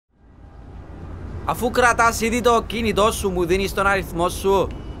Αφού κρατάς ήδη το κινητό σου, μου δίνεις τον αριθμό σου.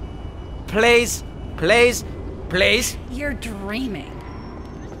 Please. You're dreaming.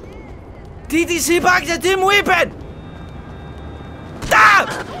 Τι της είπα και τι μου είπε! Τα!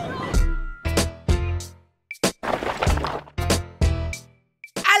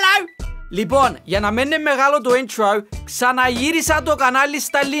 Hello! Λοιπόν, για να μην είναι μεγάλο το intro, ξαναγύρισα το κανάλι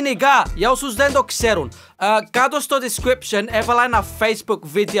στα ελληνικά, για όσους δεν το ξέρουν. Κάτω στο description έβαλα ένα Facebook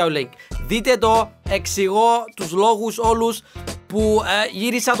video link. Δείτε το, εξηγώ τους λόγους όλους που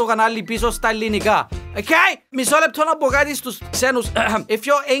γύρισα το κανάλι πίσω στα ελληνικά. Okay, μισό λεπτό να πω κάτι στους ξένους. If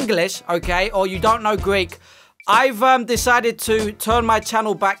you're English, okay, or you don't know Greek, I've decided to turn my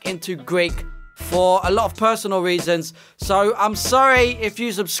channel back into Greek for a lot of personal reasons. So I'm sorry if you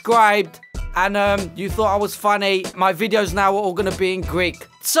subscribed and you thought I was funny. My videos now are all gonna be in Greek.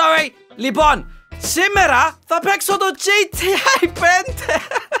 Sorry. Λοιπόν, σήμερα θα παίξω το GTA 5.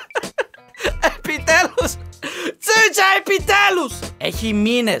 Επιτέλους. Τσούτσα, επιτέλους! Έχει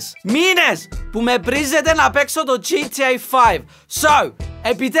μήνες που με πρίζετε να παίξω το GTA 5. So,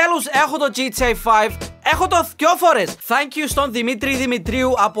 επιτέλους έχω το GTA 5. Έχω το 2 φορές. Thank you στον Δημήτρη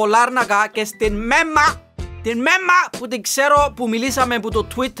Δημητρίου από Λάρνακα και στην Μέμα. Την Μέμα που την ξέρω που μιλήσαμε από το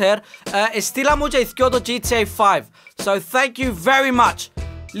Twitter. Στείλα μου και το GTA 5. So, thank you very much.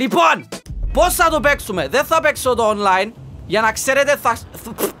 Λοιπόν, πώς θα το παίξουμε? Δεν θα παίξω το online. Για να ξέρετε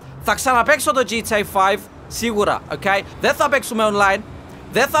θα ξαναπαίξω το GTA 5. Σίγουρα, ok. Δεν θα παίξουμε online.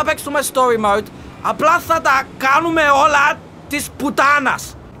 Δεν θα παίξουμε story mode. Απλά θα τα κάνουμε όλα της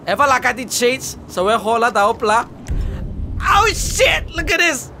πουτάνας. Έβαλα κάτι cheats, so έχω όλα τα όπλα. Oh shit, look at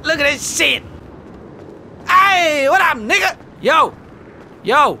this shit. Hey, what up, nigga?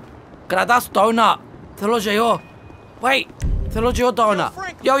 Yo, κρατάς donut. Θέλω και εγώ. Wait, θέλω και εγώ donut.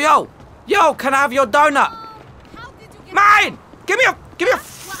 Yo, can I have your donut? Mine, give me a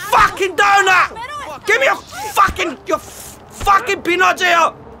fucking donut. Give me your fucking Pinocchio!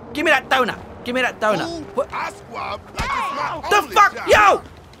 Give me that donut! What? The fuck? Yo!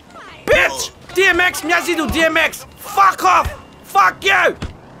 Bitch! DMX, μοιάζει του DMX! Fuck off! Fuck you!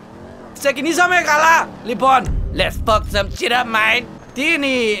 Ξεκινήσαμε καλά! Λοιπόν, let's fuck some shit up, man! Τι είναι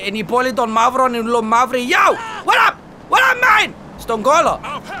η πόλη των μαύρων, είναι όλο μαύροι? Yo! What up, man? Στον κόλο!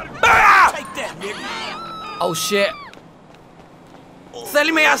 Oh shit!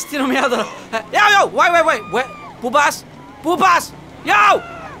 Θέλει με η αστυνομία τώρα. Yo, wait. Πού πας? Yo!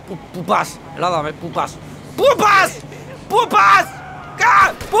 Πού πας? Ελά με, πού πας? Πού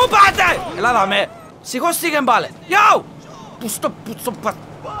πάτε? Ελά με. Σηκώστηκε πάλι. Yo! Πού στο πας?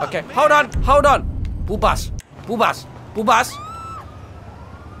 Okay, hold on. Πού πας?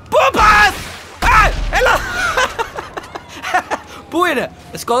 Έλα! Πού είναι?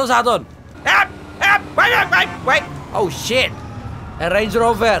 Σκότωσα τον. Wait. Oh shit. A Range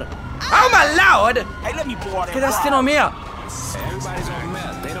Rover. Oh my lord! Hey, let me borrow that. Και τα αστυνομία. Everybody's on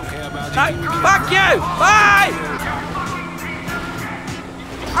meth. They don't care about you. Fuck you! Bye!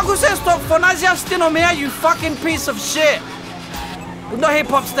 Άκουσες το φωνάζει αστυνομία, you fucking piece of shit. No hip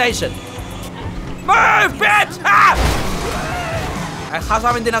hop station. Move, bitch! Ah!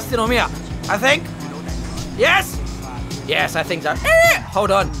 Χάσαμε την αστυνομία. I think. Yes, I think so.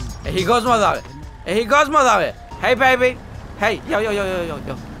 Hold on. Έχει κόσμο δάμε. Hey, baby. Hey, yo.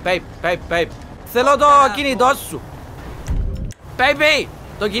 Babe. Θέλω το κινητό σου. Baby,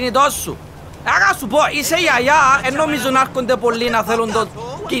 το κινητό σου. Άρα σου πω, είσαι γιαγιά, εν νομίζω να έρχονται πολλοί να θέλουν το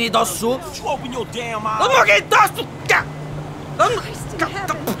κινητό σου. Το κινητό σου!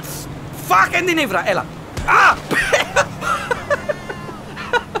 Fucking την ύβρα, έλα.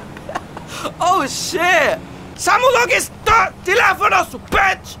 Oh shit! Σαν μου δώκεις το τηλέφωνο σου,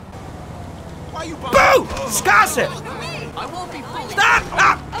 bitch! Boo! Σκάσε!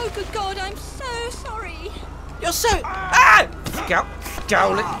 Stop! Oh, good God, I'm so sorry. You're so... Ah!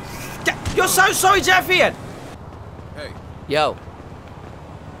 You're so sorry, Jeffian! Hey.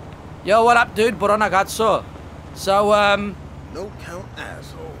 Yo, what up, dude? Μπορώ να κάτσω. So, No count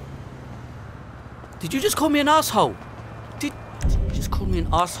asshole. Did you just call me an asshole? Did you just call me an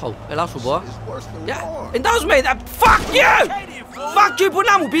asshole? Έλα σου πω. Yeah, εντάζομαι. Fuck you! Fuck you, που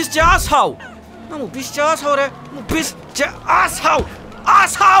να μου πεις και asshole. Να μου πεις και asshole, ρε. Μου πεις και asshole!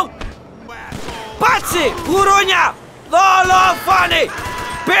 Πάτσι, γουρούνια, δολοφόνη,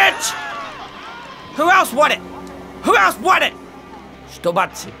 bitch! Who else want it? Στο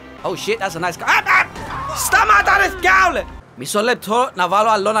πάτσι. Oh shit, that's a nice guy. Σταμάτα ρε θκιάουλε. Μισό λεπτό να βάλω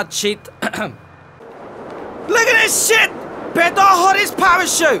άλλο ένα cheat. Look at this shit! Πετώ χωρίς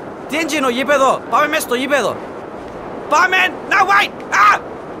parachute. Τι είναι γήπεδο? Πάμε μέσα στο γήπεδο. Πάμε, now wait!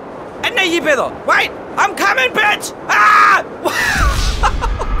 Είναι γήπεδο. Wait, I'm coming, bitch!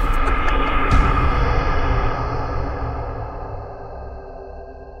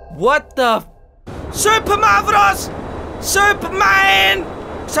 What the... Super μαύρος! Superman!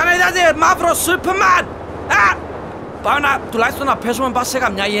 Ξαναείδατε μαύρος Superman! Πάμε να τουλάχιστον να πέσουμε μπας σε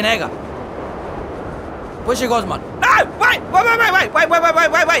καμιά γυναίκα. Πού είσαι κόσμαν?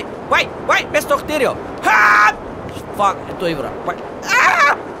 Wait, μες στο κτίριο. Fuck, το ήβρα.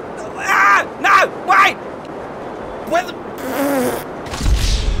 No, wait!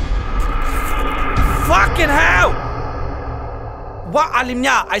 Fucking hell! What? Άλλη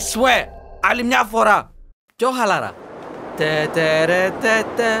μια, I swear. Άλλη μια φορά. Πιο χαλάρα.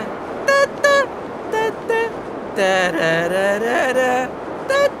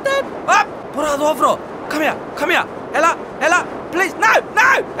 Μπορώ να το βρω. Come here. Έλα. Please, no.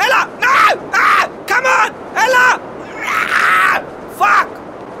 Έλα, no. Come on. Έλα. Fuck.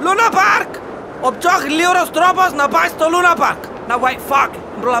 Luna Park. Ο πιο γλύωρος τρόπος να πάει στο Luna Park. Now wait, fuck.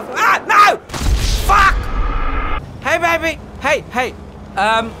 No. Fuck. Hey baby. Hey.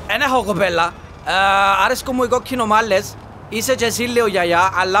 Εν έχω κοπέλα. Άρεσκω μου οι κόκκινομάλες. Είσαι και εσύ λίγο γιαγιά,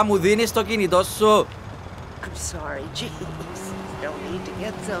 αλλά μου δίνεις το κινητό σου. I'm sorry, jeez. Don't need to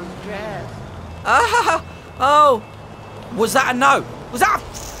get so stressed. Oh. Was that a no? Was that a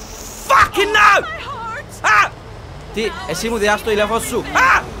fucking no? Τι, εσύ μου διάσεις το τηλέφωνο σου.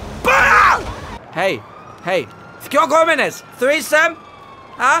 Πέρα! Hey. Δυο κόμενες. Threesome.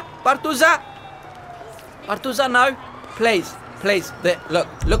 Παρτούζα, no. Please.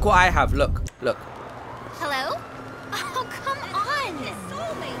 Look what I have. Look. Hello? Oh, come on.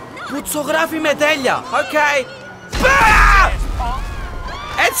 Πουτσογράφει με τέλεια. Okay. Πέρα!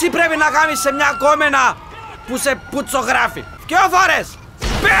 Έτσι πρέπει να κάνεις σε μια κόμενα που σε πουτσογράφει. Δυο φορές.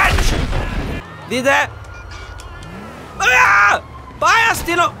 Bitch! Δείτε. Πάει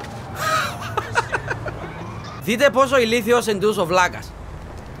αστυνο. Δείτε πόσο ηλίθιος εντούς ο βλάκας.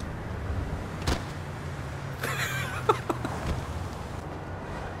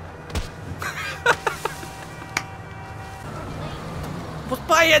 Πώς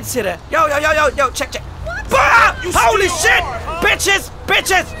πάει έτσι ρε. Yo, check. Holy shit!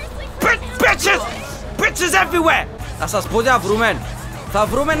 Bitches everywhere! Να σας πω τι θα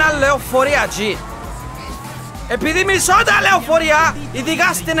βρούμε ένα λεωφορείο G. Επειδή μισώ τα λεωφορεία,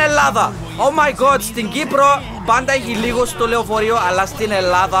 ειδικά στην Ελλάδα. Oh my god, στην Κύπρο πάντα έχει λίγο στο λεωφορείο, αλλά στην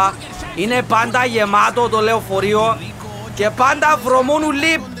Ελλάδα είναι πάντα γεμάτο το λεωφορείο και πάντα βρωμούν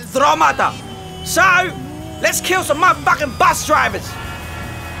ουλί δρόματα. So, let's kill some motherfucking bus drivers.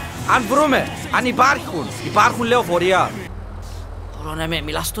 Αν βρούμε, αν υπάρχουν λεωφορεία. Μπορώ να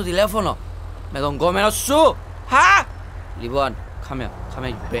μιλάς στο τηλέφωνο με τον κόμενο σου. Λοιπόν, come here,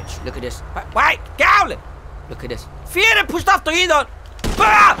 you bitch. Look at this. Wait, κάουλε. Look at this. Φύγε που στο αυτοκίνητο.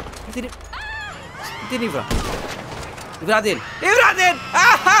 Την ήβρα. Ήβρα την.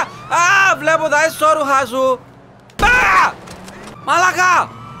 Βλέπω τα εσώρουχα σου. Μαλακά.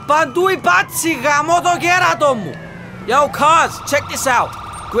 Παντού η πάτσι γαμώ το κέρατο μου. Yo, cuz, check this out.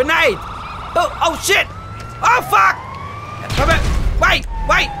 Grenade. Oh shit. Oh fuck. Wait.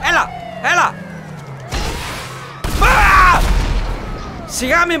 Έλα.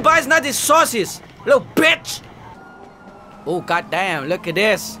 Σιγά μην πάεις να τις σώσεις. Little bitch. Oh god damn, look at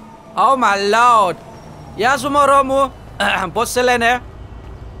this. Oh my lord. Γεια σου μωρό μου. Πώς σε λένε?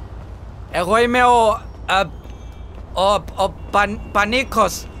 Εγώ είμαι ο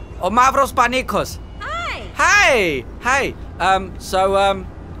Πανίκος. Ο μαύρος Πανίκος. Hi.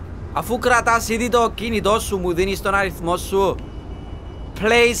 Αφού κρατάς ήδη το κινητό σου, μου δίνεις τον αριθμό σου.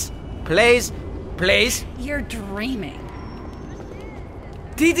 Please. You're dreaming.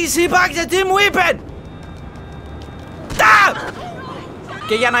 Τι της είπα και τι μου είπε?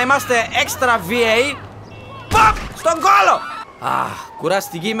 Και για να είμαστε extra VA, παπ, στον κόλο.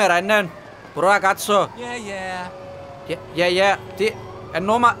 Κουραστική ημέρα, είναι. Μπορώ να κάτσω? Yeah. Τι,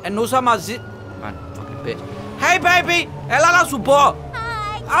 εννοούσα μαζί. Man, fucking bitch. Hey baby, έλα να σου πω.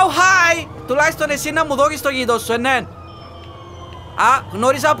 Oh hi. Τουλάχιστον εσύ να μου δώσεις το κινητό σου, ναι.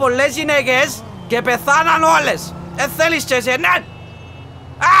 Γνώρισα πολλές γυναίκες και πεθάναν όλες. Θέλεις και εσύ, ναι.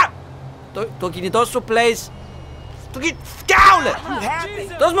 Το κινητό σου, please. Σκάουλε.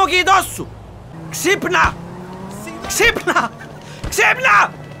 Δώσ' μου κινητό σου. Ξύπνα.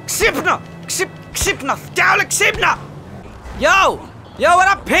 Σκάουλε, ξύπνα. Yo, what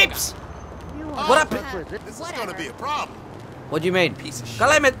up, peeps? What up? This is gonna be a problem. What do you mean?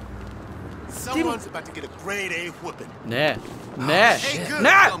 Καλά είμαι. Someone's about to get a grade A whooping. Ναι.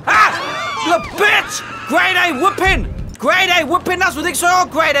 Look, bitch! Grade A whooping, να σου δείξω εγώ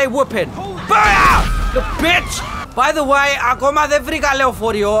grade A whooping. Μπαρα! Look, bitch! By the way, ακόμα δεν βρήκα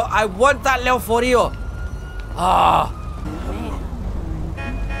λεωφορείο. I want that λεωφορείο.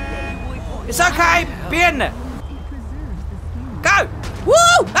 It's okay, πήγαινε. Go!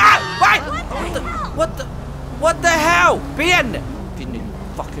 Woo! Wait! What the hell? Πήγαινε!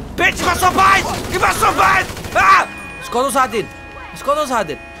 Fucking bitch! Είμαι στο μπάιτ! Σκότωσα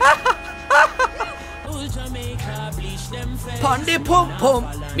την! Pondy pum pum,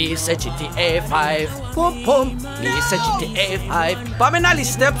 me say GTA 5. Pum pum, me say GTA 5. Πάμε να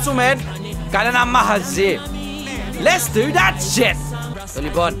ληστέψουμε κανένα μαχαζί. Let's do that shit. Το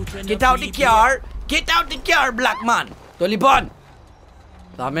λοιπόν, get out the car, black man. Το λοιπόν,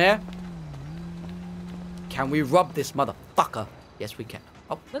 πάμε. Can we rob this motherfucker? Yes, we can.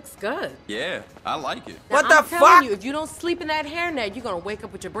 Oh. Looks good. Yeah, I like it. What the fuck? I'm telling you, if you don't sleep in that hairnet, you're gonna wake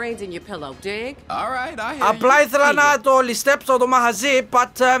up with your brains in your pillow, dig? All right, I hear you. Απλά ήθελα να το ληστέψω το μαχαζί, but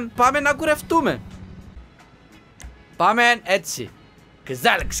πάμε να κουρευτούμε. Πάμε έτσι. Cause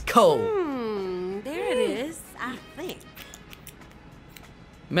that looks cool. There it is, I think.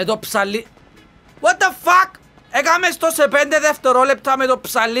 Με το ψαλί... What the fuck? Έκαμε στο σε 5 δευτερόλεπτα με το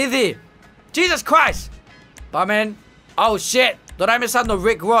ψαλίδι. Jesus Christ. Πάμε. Oh shit. Τώρα είμαι σαν το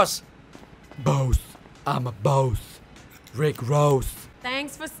Rick Ross. Boss. I'm a boss. Rick Ross.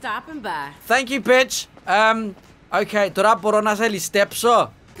 Thanks for stopping by. Thank you, bitch. Okay, τώρα μπορώ να σε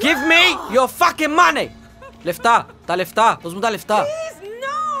ληστέψω. Give me your fucking money. Λεφτά, τα λεφτά. Δώσ' μου τα λεφτά. Please,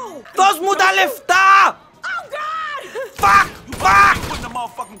 no! Δώσ' μου τα λεφτά! Oh, God! Fuck! Fuck! Put in the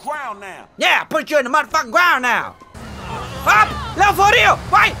motherfucking ground now. Yeah, put you in the motherfucking ground now. Up! Λεωφορείο!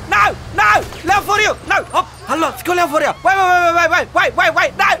 Wait! No! No! Λεωφορείο! No! Up! Hello, σηκώ λεωφορείο!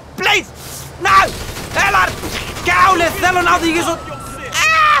 Wait! No! Please! No! Έλα! Κάουλε! Θέλω να οδηγήσω!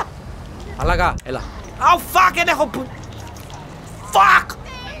 Αλλαγά, έλα. Oh, fuck! Δεν έχω που... Fuck!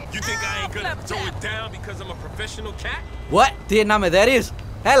 You think I ain't gonna throw it down because I'm a professional cat? What? Τι να με δέρεις?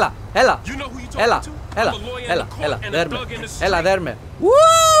 Έλα! You know who you talking to? I'm a lawyer in the court and a thug in the street. Έλα, δέρμε. Woo!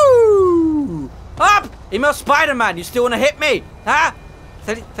 Up! Είμαι ο Spider-Man. You still wanna hit me?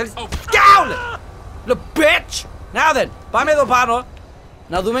 Θέλεις... Κάουλε! Little bitch! Now then, πάμε εδώ πάνω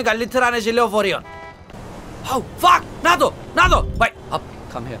να δούμε καλύτερα αν έχει λεωφορείο. Oh, fuck! Να το! Wait, up,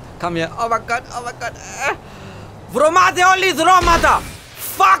 come here. Oh my god. Βρωμάτε όλοι οι δρόματα!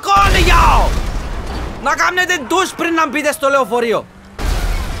 Fuck all y'all! Να κάνετε ντους πριν να μπείτε στο λεωφορείο.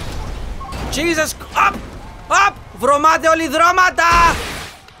 Jesus, up! Βρωμάτε όλοι οι δρόματα!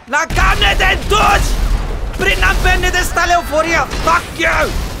 Να κάνετε ντους πριν να μπαίνετε στα λεωφορεία. Fuck you!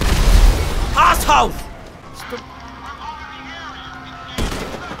 Asshole!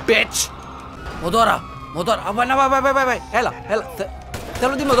 Bitch! Μοτόρα! Έλα!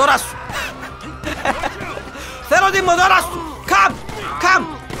 Θέλω τη μοτόρα σου! Come!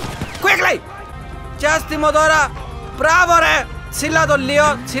 Quickly! Just τη μοτόρα! Μπράβο ρε! Τσίλα τον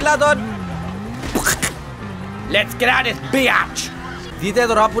λίγο! Let's get out of this bitch! Δείτε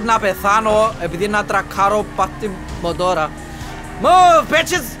τώρα που να πεθάνω επειδή να τρακάρω πάτη μοτόρα. Move,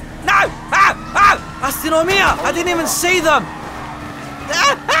 bitches! No! Αστυνομία! I didn't even see them!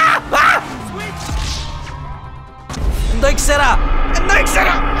 Δεν το ήξερα!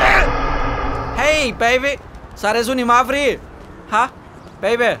 Hey, baby! Σ' αρέσουν οι μαύροι?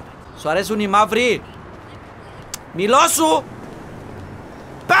 Baby! Σου αρέσουν οι μαύροι? Μιλώ σου!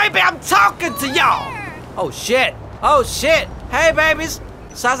 Baby, I'm talking to y'all! Oh shit! Hey, babies!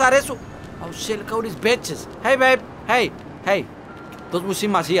 Σας αρέσουν? Oh shit, look at all these bitches! Hey, babe! Hey! Δώσ' μου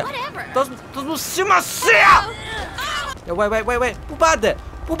σημασία! Δώσ' μου σημασία! Wait!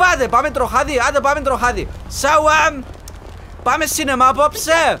 Πού πάτε? Πάμε τροχάδι! Άντε πάμε τροχάδι! So, πάμε σινεμά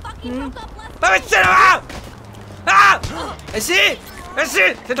απόψε! Πάμε σινεμά! Εσύ!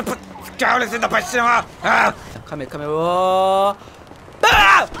 Δεν το πάει σινεμά! Κάμε!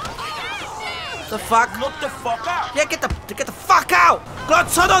 The fuck? Look the fuck out. Yeah, get the fuck out!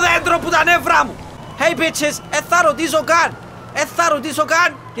 Κλωτσώ το δέντρο που τα νεύρα μου! Hey bitches, θα ρωτήσω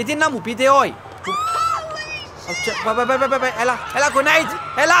καν γιατί να μου πείτε όχι. Έλα grenade!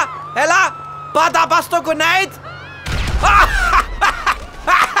 Έλα! Πάτα πας στο grenade!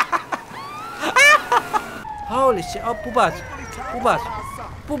 Holy shit,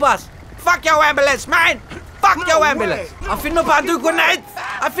 πού πας? Fuck your ambulance, man! Fuck your ambulance! Αφήνω παντού grenade!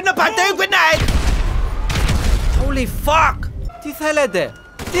 Holy fuck! Τι θέλετε?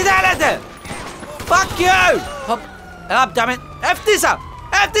 Fuck you! Up, damn it! Έφτιασα!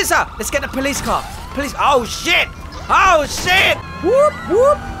 Let's get the police car! Oh shit!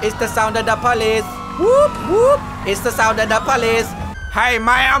 Whoop! It's the sound of the police! Whoop! It's the sound of the police! Hey,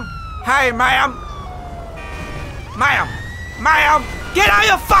 ma'am! Get out of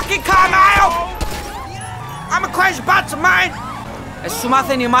your fucking car, ma'am! I'm a crazy bastard, man! Σου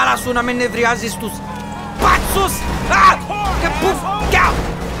μάθαινε η μάνα σου να μην νευριάζεις τους μπάτσους! Και πουφ!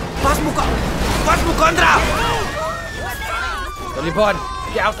 Πας μου κόντρα! Λοιπόν,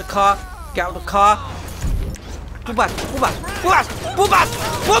 Get out the car. Get out the car. Πού πας!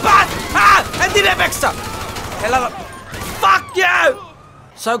 Δεν την έπαιξα! Έλα, fuck you!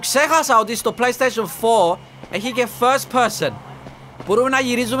 So, ξέχασα ότι στο PlayStation 4 έχει και first person. Μπορούμε να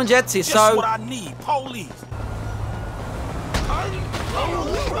γυρίζουμε και έτσι, so... Just what I need, police.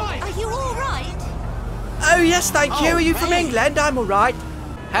 Are you all right? Oh, yes, thank you. Are you from England? I'm alright.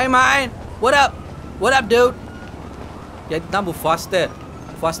 Hey, man. What up? What up, dude? Γιατί να μου φάστε.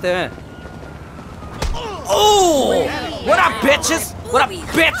 Φάστε με. Oh! What up, bitches? What up,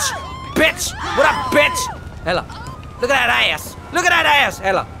 bitch? Bitch! What up, bitch? Έλα. Look at that ass. Look at that ass.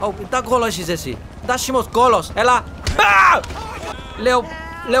 Έλα. Oh, τα κόλο έχεις εσύ. Τα σιμός κόλος. Έλα.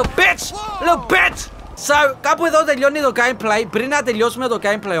 Λέω bitch. Λέω bitch. So, κάπου εδώ τελειώνει το gameplay. Πριν να τελειώσουμε το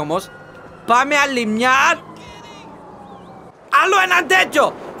gameplay όμως, πάμε άλλη μια. Άλλο έναν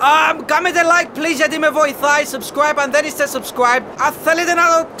τέτοιο. Κάνετε like please γιατί με βοηθάει. Subscribe αν δεν είστε subscribe. Αν θέλετε να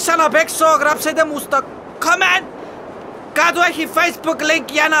το ξαναπαίξω, γράψετε μου στο comment. Κάτω έχει Facebook link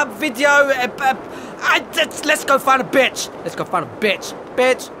για ένα βίντεο. Let's go find a bitch. Let's go find a bitch.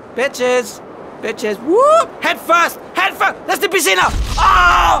 Bitch. Bitches. Bitches. Woo! Head first. Head first. Let's στην πισίνα.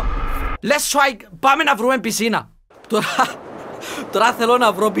 Oh! Let's try. Πάμε να βρούμε πισίνα. Τώρα θέλω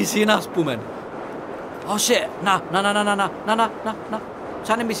να βρω πισίνα, ας πούμε. Oh shit. Να.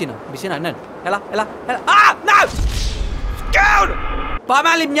 Σαν είναι πισίνα. Πισίνα, ναι. Έλα. Ah! No! Scout! Πάμε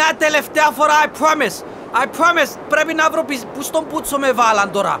άλλη μια τελευταία φορά. I promise. Πρέπει να βρω πισίνα. Πού στον πούτσο με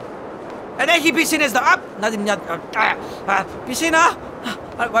βάλαν τώρα. Δεν έχει πισίνες. Να τη μια. Πισίνα.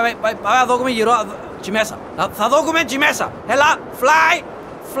 Πάμε να δώκουμε γύρω. Τσι μέσα. Θα δώκουμε τσι μέσα. Έλα.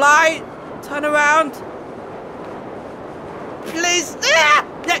 Fly. Turn around. Please.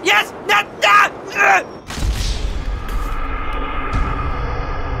 Yes.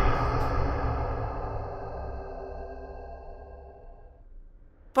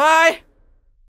 Bye.